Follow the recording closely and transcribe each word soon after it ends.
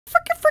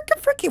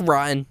fucking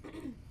rotten.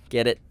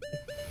 Get it?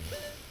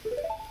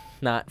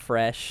 Not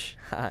fresh.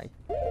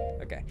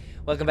 Okay.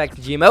 Welcome back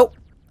to GMO.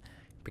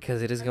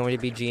 Because it is going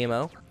to be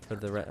GMO.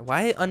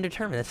 Why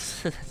undetermined?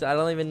 I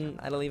don't even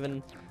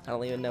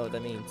know what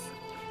that means.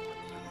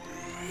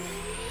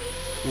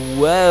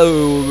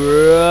 Whoa,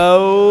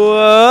 bro.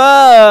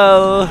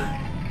 Whoa.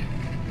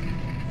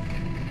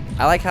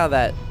 I like how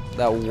that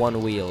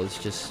one wheel is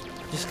just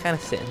kind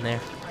of sitting there.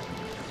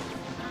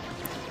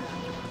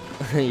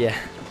 Yeah.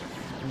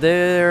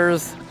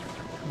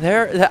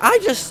 I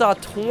just saw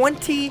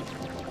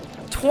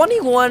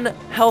 21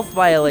 health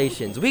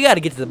violations. We got to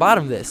get to the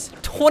bottom of this.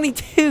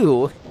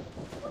 22.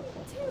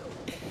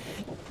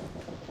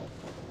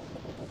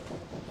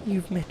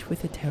 You've met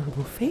with a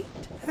terrible fate,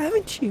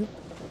 haven't you?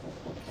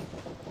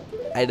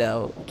 I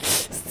know.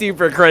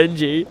 Super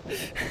cringy.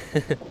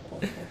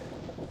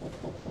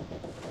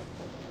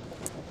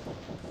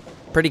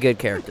 Pretty good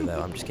character, though.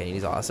 I'm just kidding.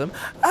 He's awesome.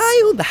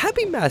 I own the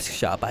Happy Mask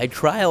Shop. I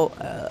travel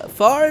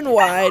far and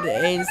wide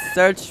in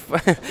search for...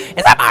 Is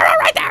that Majora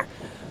right there?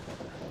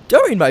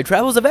 During my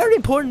travels, a very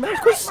important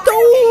mask was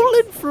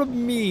stolen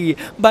from me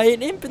by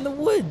an imp in the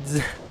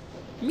woods.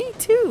 Me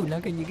too.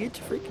 Now can you get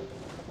your freaking...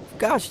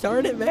 Gosh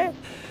darn it, man.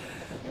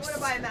 You want to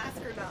buy a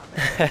mask or not?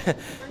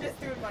 I'm just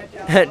doing my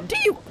job. Do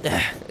you...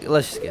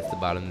 Let's just get to the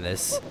bottom of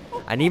this.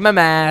 I need my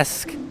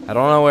mask. I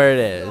don't know where it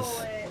is.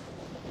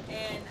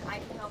 And I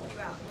can help you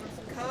out.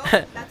 You want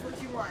some coke? That's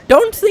what you want.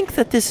 Don't think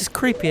that this is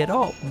creepy at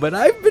all, but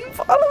I've been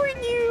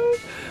following you.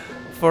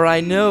 For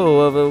I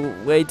know of a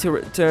way to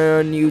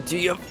return you to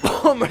your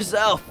former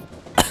self.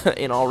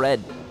 In all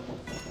red.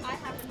 I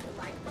happen to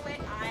like the way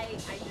I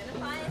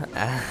identify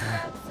as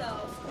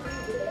so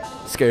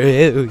screw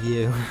you. Screw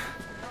you.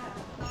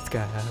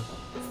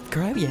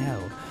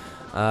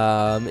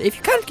 If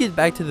you can't get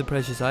back to the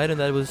precious item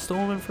that was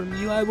stolen from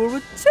you, I will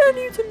return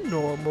you to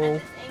normal.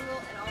 At this angle,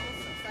 it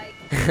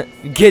almost looks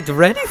like Get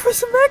ready for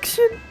some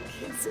action.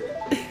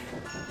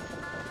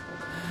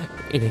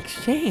 In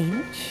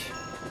exchange,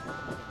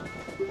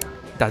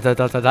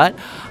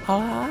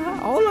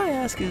 all I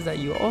ask is that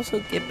you also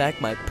get back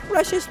my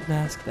precious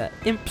mask that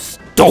imp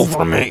stole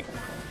from me.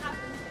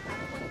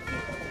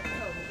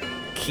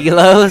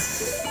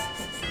 Kilos.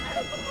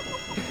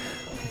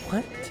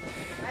 What?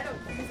 I don't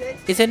use it.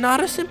 Is it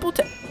not a simple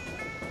task?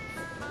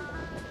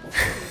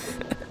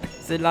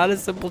 Is it not a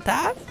simple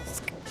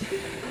task?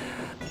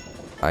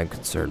 I'm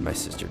concerned my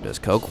sister does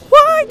coke.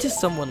 Why does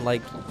someone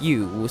like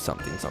you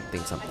something?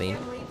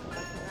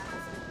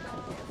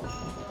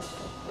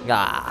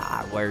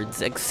 Ah,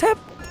 words. Except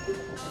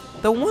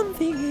the one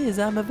thing is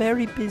I'm a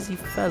very busy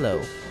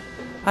fellow.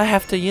 I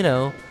have to, you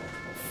know,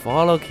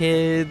 follow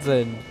kids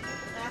and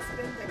Ask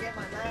them to get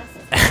my mask.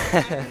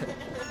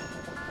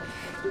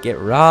 get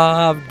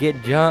robbed,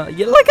 get jumped.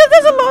 Yeah, like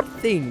there's a lot of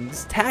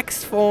things.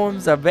 Tax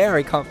forms are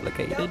very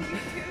complicated.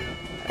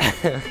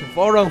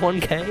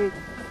 401k.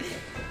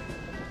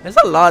 There's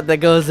a lot that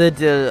goes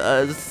into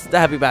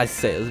Happy Mask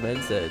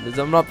salesman, so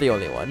I'm not the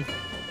only one.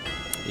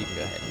 You can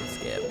go ahead and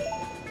skip.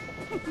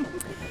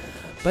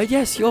 But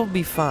yes, you'll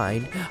be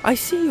fine. I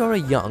see you're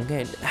young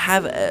and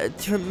have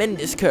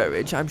tremendous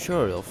courage. I'm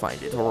sure you'll find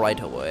it right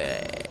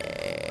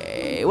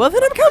away. Well,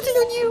 then I'm counting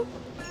on you.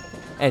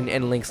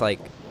 And Link's like,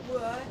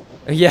 What?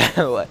 yeah,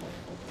 what?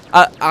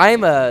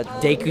 I'm a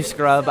Deku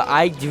scrub.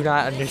 I do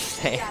not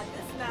understand. Yeah,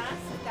 this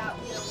mask that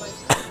was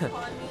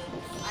upon me,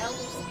 I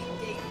only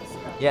speak Deku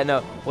scrub. Yeah, no.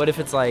 What if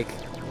it's like,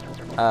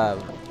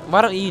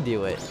 why don't you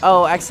do it?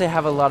 Oh, actually, I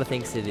have a lot of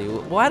things to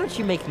do. Why don't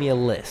you make me a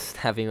list,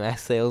 Happy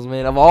Mask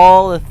Salesman, of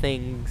all the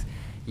things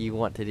you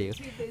want to do?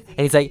 And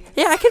he's like,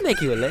 yeah, I can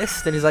make you a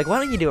list. And he's like, why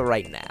don't you do it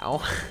right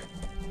now?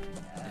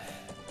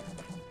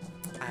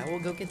 I will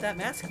go get that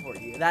mask for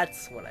you.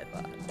 That's what I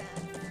thought.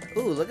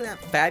 Ooh, look at that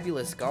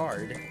fabulous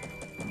guard.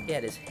 He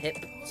had his hip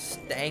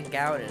stank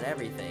out and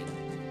everything.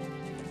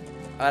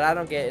 What I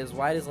don't get is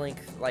why does Link,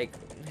 like,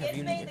 have It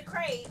you... made the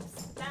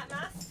crates. That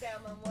mask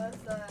salesman was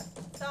the...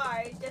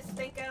 Sorry, just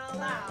thinking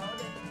aloud.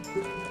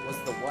 What's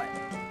the what?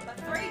 But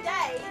 3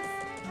 days,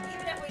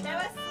 even if we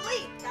never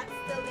sleep, that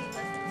still leaves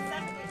us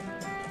 7 days.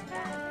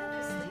 Yeah,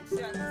 just sleeps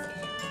throughout this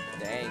game.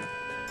 Dang.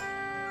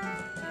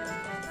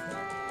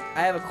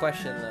 I have a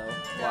question, though. No,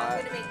 Why?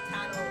 I'm gonna make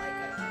Tattle like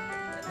a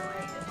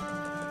annoying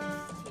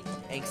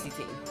teenager. Angsty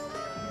teen.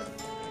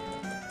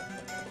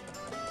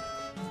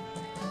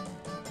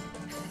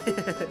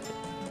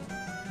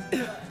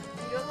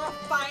 You're gonna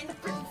find the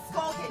freaking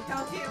skull kid,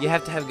 don't you? You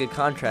have to have good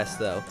contrast,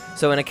 though.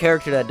 So in a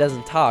character that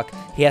doesn't talk,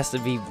 he has to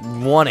be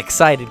one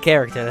excited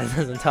character that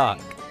doesn't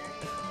talk.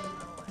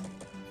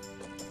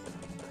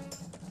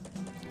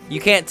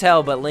 You can't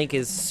tell, but Link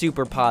is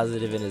super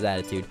positive in his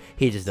attitude.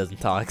 He just doesn't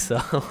talk,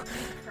 so...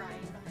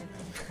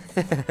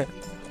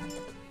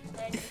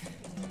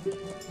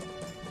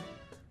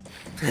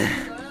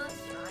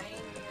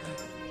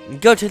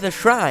 Go to the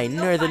shrine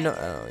near the...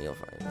 Oh, you'll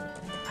find it.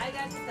 I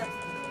got stuff.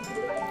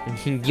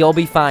 You'll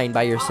be fine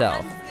by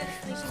yourself.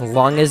 As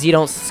long as you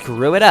don't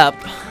screw it up.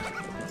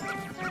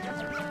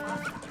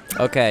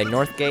 Okay,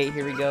 North Gate,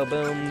 here we go.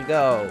 Boom,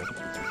 go.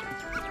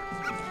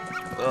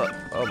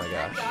 Oh my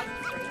gosh.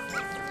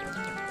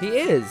 He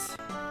is.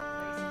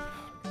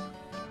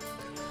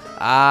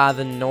 Ah,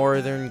 the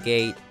northern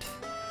gate.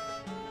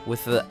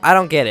 With the... I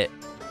don't get it.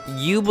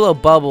 You blow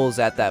bubbles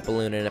at that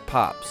balloon and it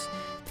pops.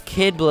 The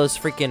kid blows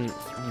freaking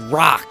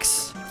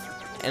rocks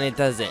and it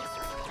doesn't.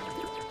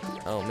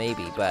 Oh,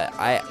 maybe, but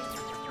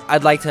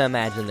I'd like to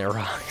imagine they're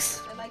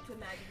rocks. I'd like to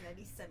imagine that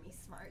he's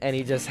semi-smart. And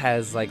he just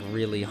has, like,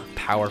 really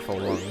powerful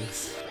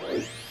lungs.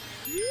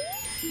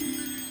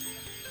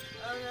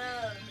 Oh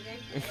no,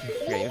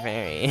 Great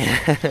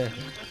fairy.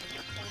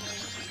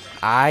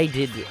 I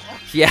did...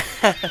 Yeah.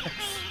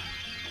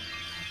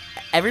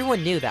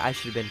 Everyone knew that I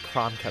should have been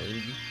prom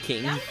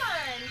king. Come on,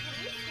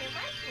 please hear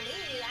my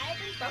plea. I have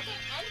been broken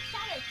and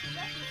shattered. She's a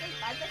piece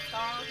by the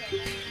song.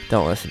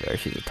 Don't listen to her.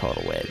 She's a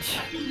total witch.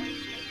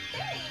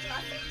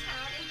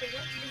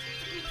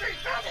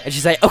 And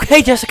she's like,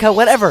 okay, Jessica,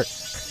 whatever.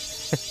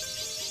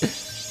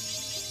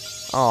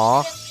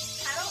 Aw.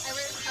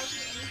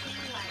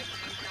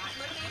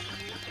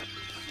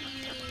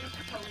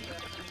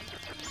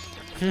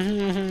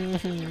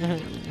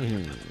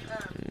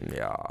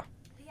 Yeah.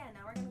 Yeah,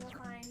 now we're gonna go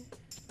find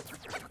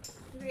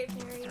the Great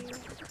Fairy.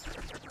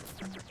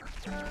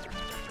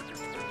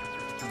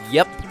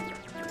 Yep.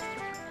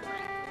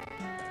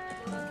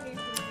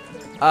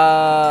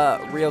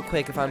 Real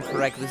quick, if I'm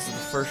correct, this is the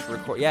first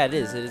record. Yeah, it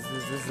is. This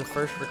is the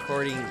first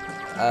recording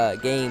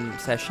game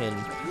session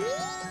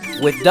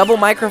with double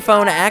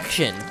microphone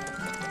action.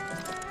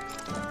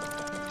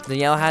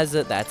 Danielle has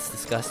it. That's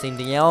disgusting.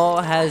 Danielle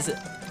has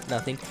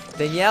nothing.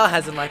 Danielle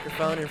has a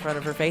microphone in front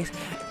of her face,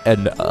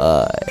 and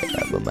I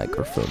have a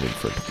microphone in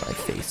front of my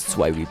face. That's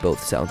why we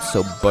both sound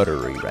so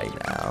buttery right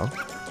now.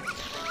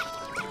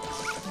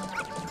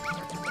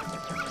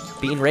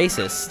 Being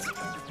racist.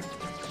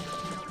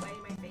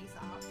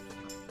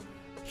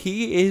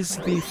 He is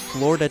the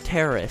Florida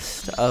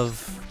terrorist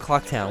of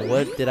Clocktown.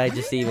 What did I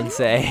just even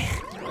say?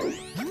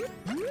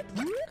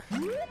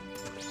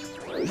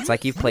 It's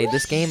like you've played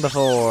this game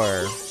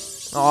before.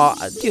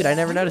 Aw, dude, I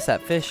never noticed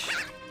that fish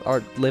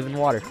or live in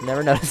water.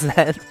 Never noticed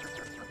that.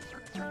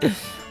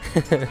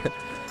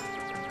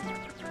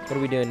 What are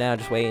we doing now?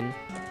 Just waiting?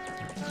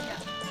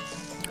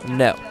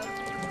 No.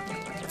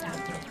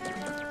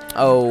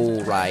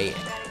 Oh, right.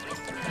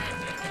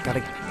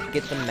 Gotta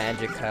get the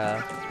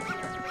Magica.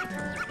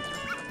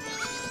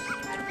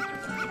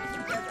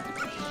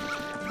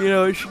 You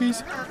know,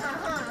 she's...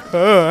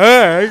 Oh,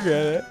 I get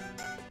it.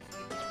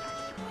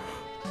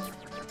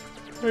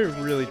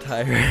 I'm really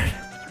tired.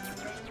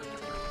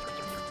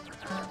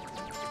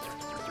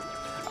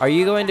 Are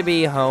you going to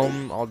be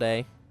home all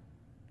day?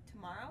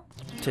 Tomorrow?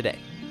 Today.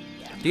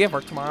 Yeah. Do you have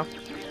work tomorrow?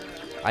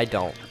 I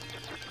don't.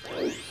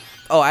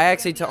 Oh, I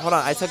actually... Hold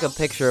on. I took a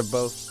picture of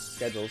both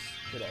schedules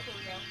today.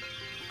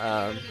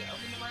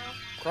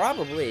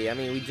 Probably. I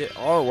mean,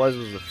 all it was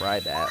a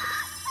fry bat.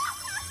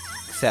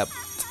 Except...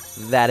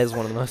 that is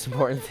one of the most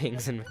important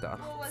things in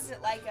McDonald's. What was it,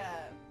 like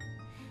a...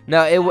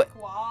 No,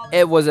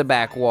 it was a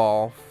back back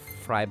wall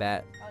fry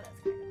bat.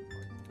 Oh,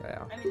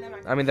 that's kind of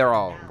important. Yeah. I mean, They're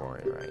all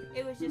boring, right?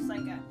 It was just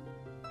like a...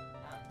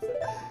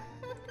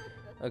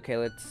 Okay,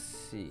 let's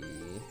see.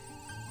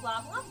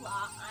 Blah, blah,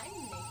 blah. I'm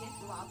naked.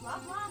 Blah, blah,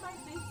 blah. My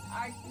boots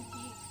are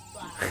Gucci.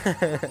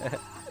 Blah.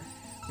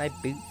 My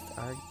boots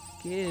are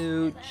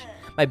gooch.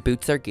 My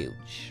boots are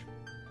gooch.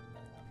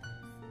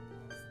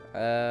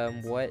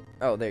 What?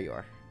 Oh, there you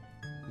are.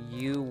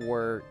 You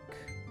work...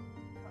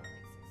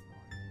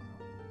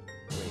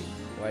 Wait,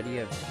 why do you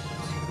have 2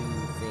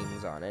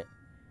 things on it?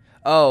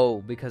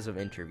 Oh, because of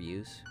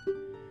interviews.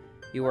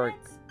 You work,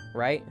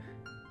 right?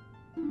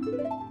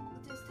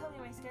 Just tell me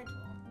my schedule.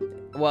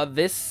 Well,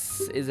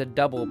 this is a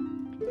double...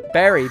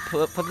 Barry,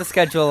 put the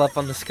schedule up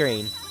on the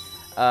screen.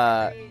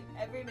 Every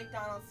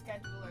McDonald's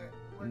scheduler...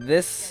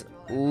 This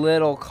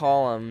little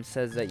column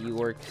says that you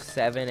work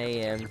 7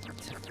 a.m.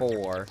 to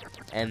 4,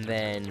 and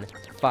then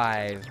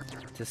 5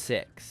 to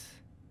 6.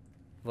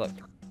 Look.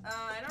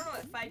 I don't know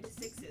what 5 to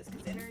 6 is,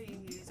 because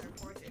interviews are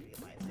 4:30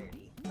 to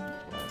 5:30.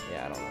 Well,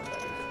 yeah, I don't know what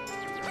that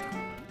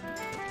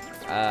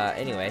is.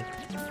 Anyway.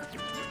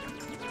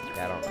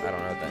 Yeah, I don't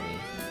know what that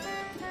means.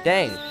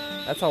 Dang,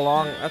 that's a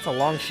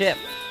long shift.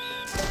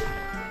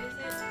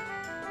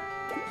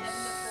 What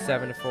is it?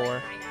 7 to 4. Like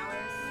 9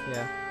 hours?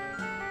 Yeah.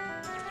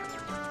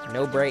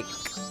 No break.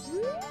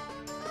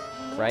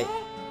 Right?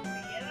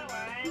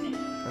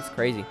 That's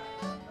crazy.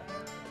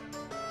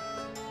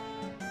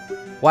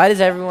 Why does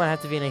everyone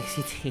have to be an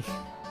ACT? He could just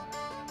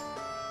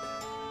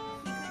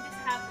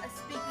have a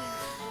speaking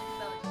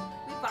ability.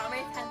 We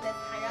bombers have this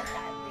hang out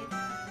that least.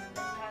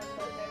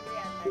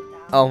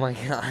 Oh my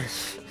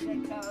gosh. We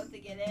should go to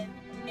get in.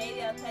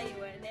 Maybe I'll tell you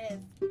what it is.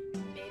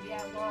 Maybe I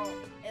won't.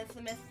 It's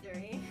a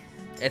mystery.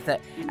 It's a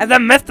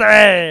mystery! I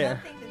don't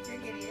think that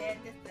you're getting in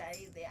just that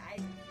easy. I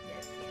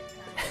just can't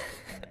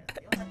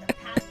tell you. You'll have to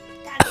pass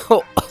that.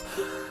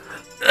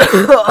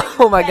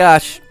 Oh my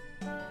gosh.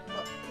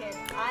 Look, kid,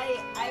 I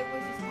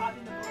was just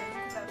popping the balloon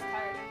because I was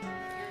tired of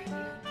hearing you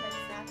try to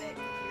snap it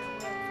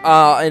because you're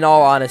a In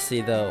all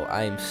honesty, though,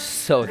 I'm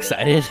so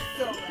excited so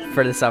good.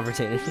 for this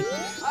opportunity.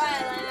 Alright,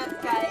 line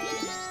up, guys.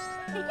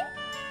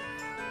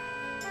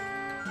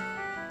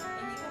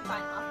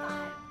 fine. I'll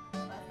find.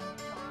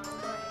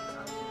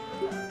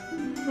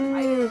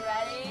 Are you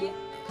ready?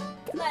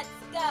 Let's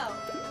go.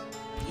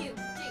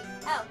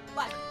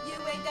 U-G-L-Y. You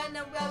ain't got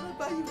no rubber,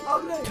 but you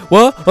ugly.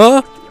 What?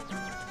 Huh?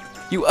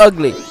 You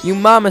ugly. You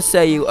mama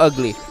say you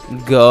ugly.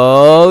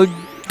 Go.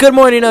 Good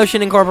morning,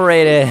 Ocean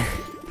Incorporated.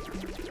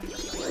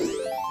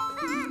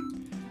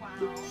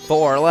 Wow.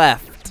 4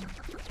 left.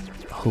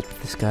 Hope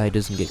this guy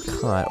doesn't get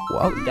caught.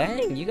 Whoa,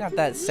 dang, you got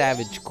that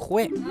savage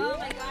quick. Oh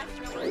my gosh,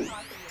 no one's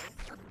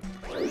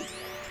talking.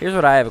 Here's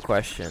what I have a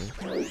question.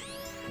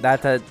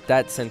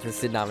 That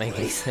sentence did not make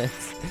any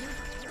sense.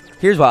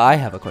 Here's why I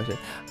have a question.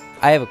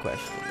 I have a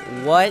question.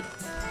 What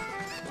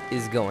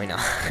is going on?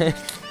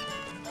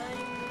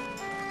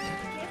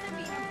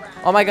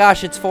 Oh my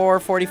gosh, it's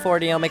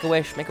 4:40. I'll make a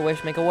wish. Make a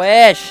wish. Make a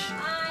wish.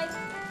 I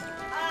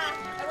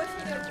wish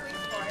you knew what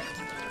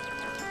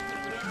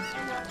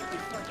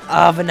for.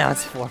 Oh, but now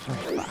it's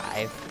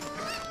 4:45.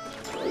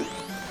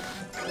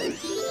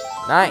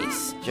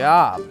 Nice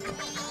job.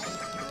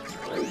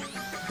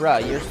 Bro,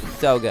 you're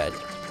so good.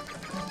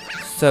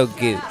 So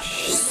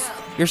gooch.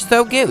 You're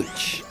so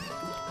gooch.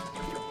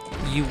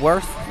 You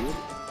worth.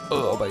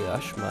 Oh my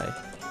gosh, my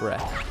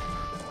breath.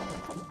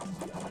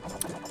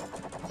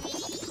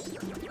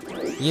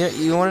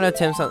 You want to know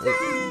Tim something?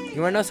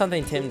 You want to know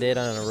something Tim did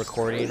on a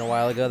recording a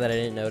while ago that I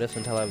didn't notice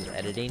until I was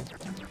editing?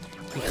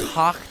 He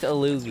cocked a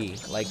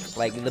loogie, like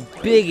the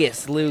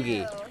biggest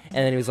loogie, and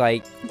then he was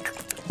like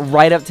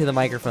right up to the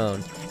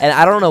microphone. And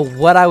I don't know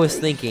what I was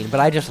thinking, but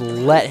I just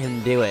let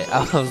him do it.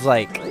 I was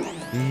like,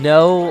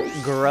 no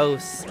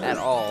gross at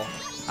all.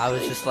 I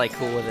was just like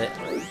cool with it.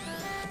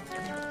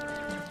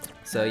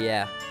 So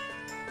yeah.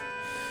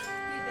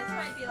 Dude, this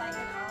might be like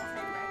an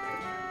all-time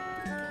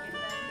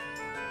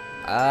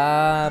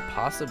record.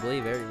 Possibly,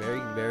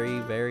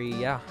 very,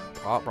 yeah,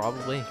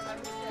 probably.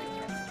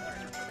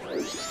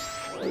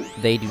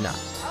 They do not.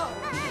 Oh,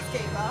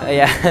 this gave up.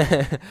 Yeah.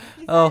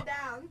 He Oh, sat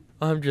down.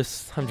 I'm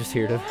just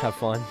here to have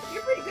fun.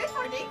 You're pretty good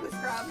for an English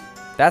scrub.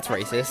 That's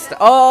racist.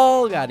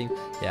 Oh, got him.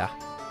 Yeah.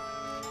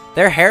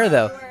 Their hair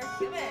though. You're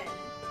human.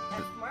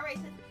 That's more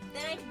racist.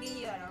 Then I can give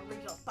you an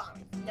original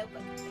song.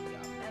 Nobody can think you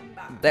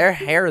remember. Their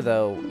hair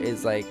though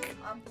is like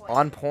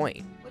on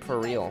point What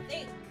for do you real. guys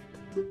think?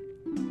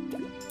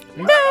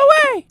 No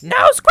way!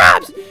 No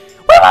scrubs!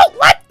 We won't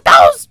let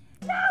those!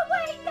 No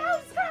way, no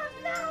scrubs,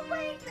 no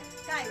way.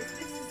 Guys,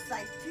 this is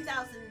like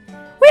 2000.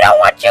 We don't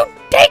want you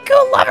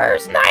Deku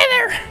lovers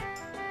neither!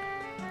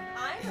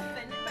 I'm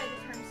offended by the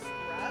term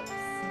scrubs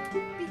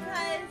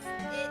because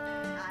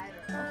I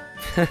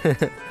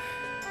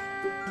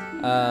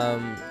don't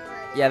know.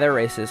 Yeah, they're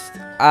racist.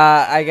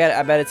 I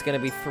bet it's gonna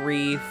be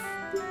 3.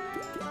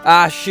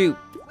 Shoot.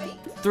 Wait,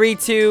 3,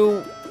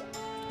 2.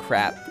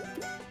 Crap.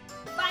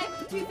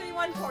 5, 2, 3,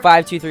 1, 4.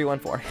 5, 2, 3, 1,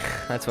 4.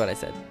 That's what I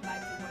said.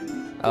 5, 2,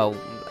 1. Oh,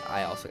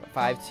 I also got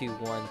 5, 2,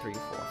 1, 3,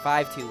 4.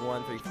 5, 2,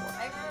 1, 3, 4. I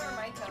remember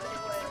my code. It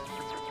was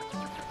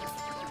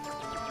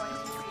 1,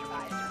 2, 3,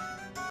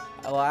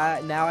 5. Oh,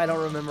 now I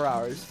don't remember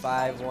ours.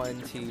 5,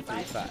 1, 2,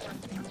 3, 5.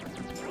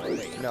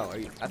 Wait, no.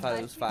 I thought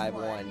it was 5,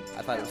 1.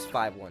 I thought it was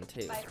 5, 1,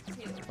 2. 5,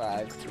 2.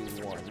 5,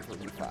 2, 1,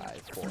 3,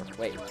 5, 4.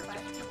 Wait.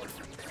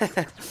 5, 2,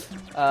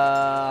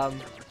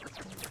 1.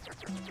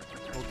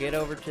 We'll get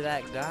over to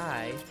that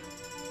guy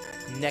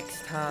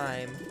next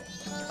time.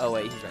 Oh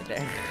wait, he's right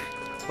there.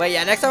 Wait,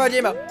 yeah, next time on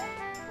GMO.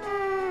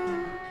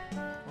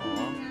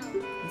 Aw,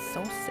 he's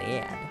so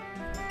sad.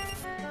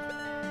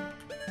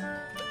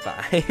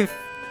 5, 2, 1,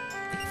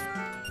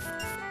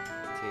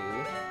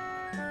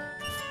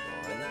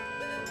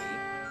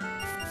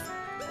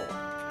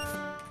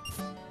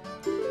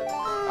 3, 4.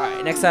 All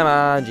right, next time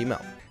on GMO.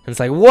 And it's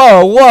like,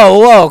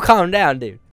 whoa, calm down, dude.